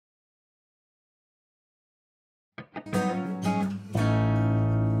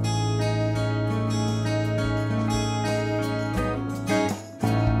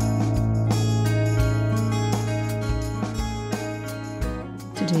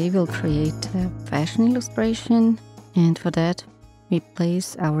Today we'll create a fashion illustration, and for that we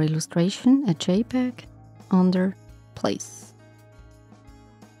place our illustration, a JPEG, under Place.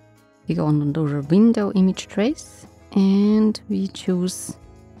 We go under Window Image Trace and we choose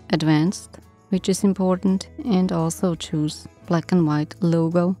Advanced, which is important, and also choose Black and White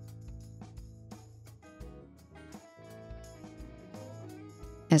Logo.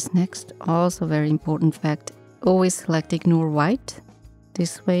 As next, also very important fact, always select Ignore White.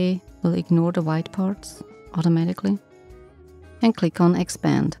 This way we'll ignore the white parts automatically. And click on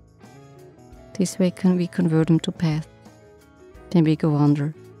Expand. This way we convert them to path. Then we go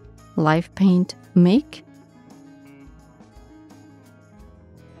under Live Paint Make.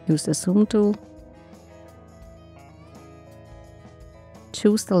 Use the Zoom tool.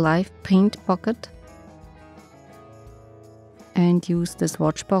 Choose the Live Paint bucket. And use the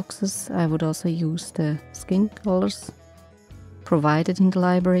swatch boxes. I would also use the skin colors provided in the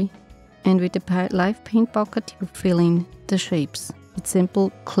library. And with the Live Paint bucket you fill in the shapes. It's simple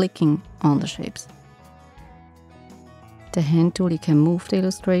clicking on the shapes. The hand tool, you can move the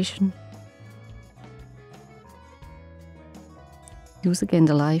illustration. Use again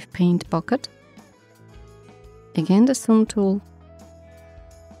the Live Paint bucket. Again the Zoom tool.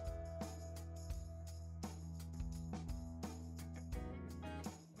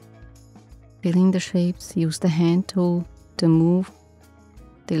 Fill in the shapes, use the hand tool to move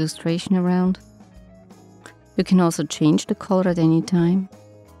the illustration around. You can also change the color at any time.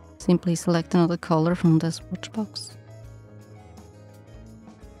 Simply select another color from the swatch box.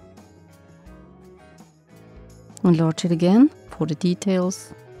 Enlarge it again for the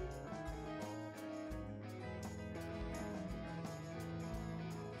details.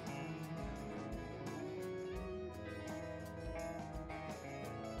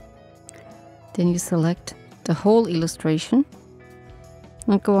 Then you select the whole illustration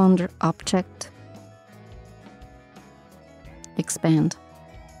and go under Object, Expand.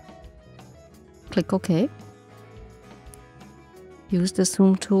 Click OK. Use the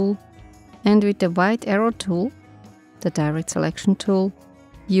Zoom tool, and with the white arrow tool, the Direct Selection tool,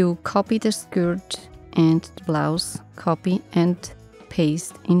 you copy the skirt and the blouse, copy and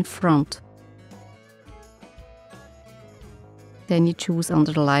paste in front. Then you choose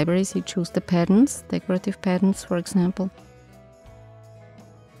under the libraries, you choose the patterns, decorative patterns for example.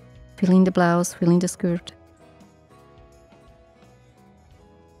 Fill in the blouse, fill in the skirt.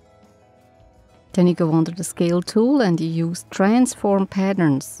 Then you go under the Scale tool and you use Transform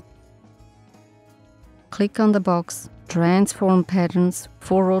Patterns. Click on the box Transform Patterns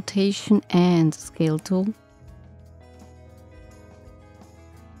for Rotation and Scale tool.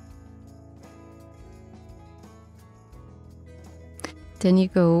 Then you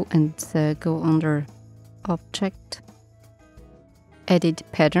go and go under Object, Edit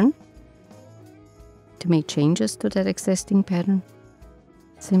Pattern to make changes to that existing pattern.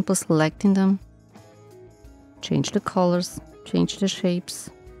 Simple selecting them, change the colors, change the shapes,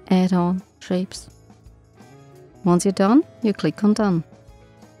 add on shapes. Once you're done, you click on Done.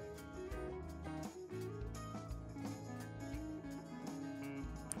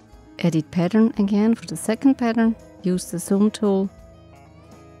 Edit Pattern again for the second pattern, use the Zoom tool.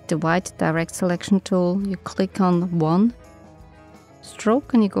 The white Direct Selection tool, you click on one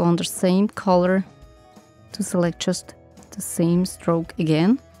stroke and you go under Same Color to select just the same stroke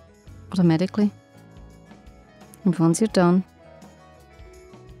again automatically. And once you're done,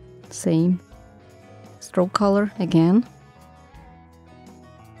 same stroke color again.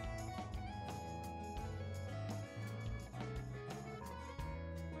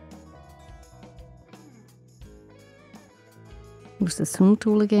 Use the Zoom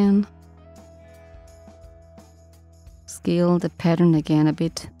tool again. Scale the pattern again a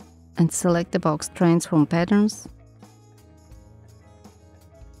bit and select the box Transform Patterns.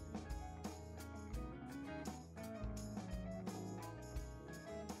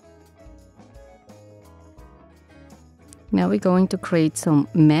 Now we're going to create some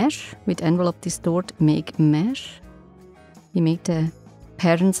mesh with Envelope Distort, Make Mesh. You make the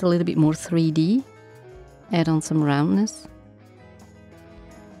patterns a little bit more 3D, add on some roundness.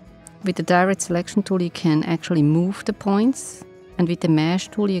 With the Direct Selection tool you can actually move the points, and with the Mesh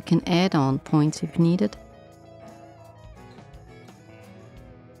tool you can add on points if needed.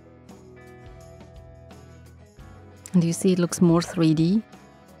 And you see it looks more 3D,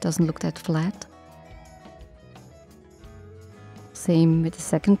 doesn't look that flat. Same with the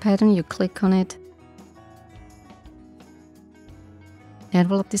second pattern, you click on it.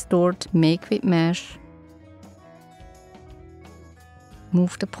 Envelope Distort, Make with Mesh.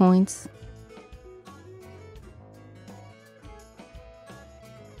 Move the points.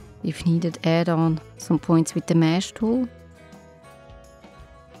 If needed, add on some points with the mesh tool.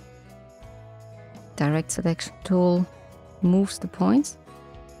 Direct selection tool moves the points.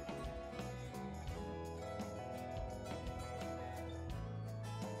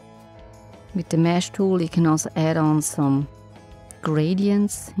 With the mesh tool you can also add on some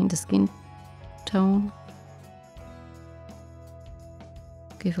gradients in the skin tone.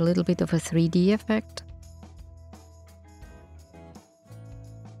 Give a little bit of a 3D effect.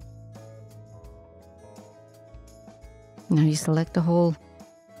 Now you select the whole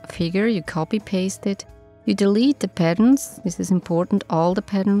figure, you copy paste it, you delete the patterns, this is important, all the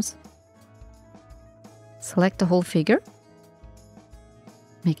patterns. Select the whole figure,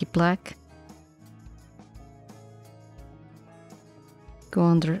 make it black. Go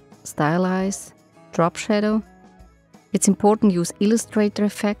under Stylize, Drop Shadow. It's important to use Illustrator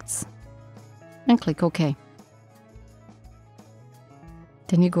effects and click OK.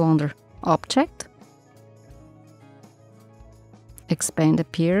 Then you go under Object, Expand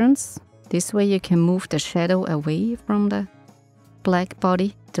Appearance. This way you can move the shadow away from the black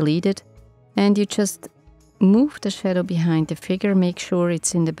body, delete it, and you just move the shadow behind the figure, make sure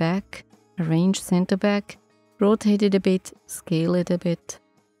it's in the back, arrange center back, rotate it a bit, scale it a bit.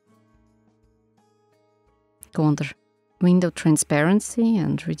 Go under Window Transparency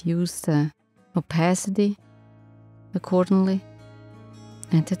and reduce the opacity accordingly.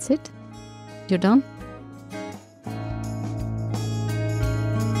 And that's it. You're done.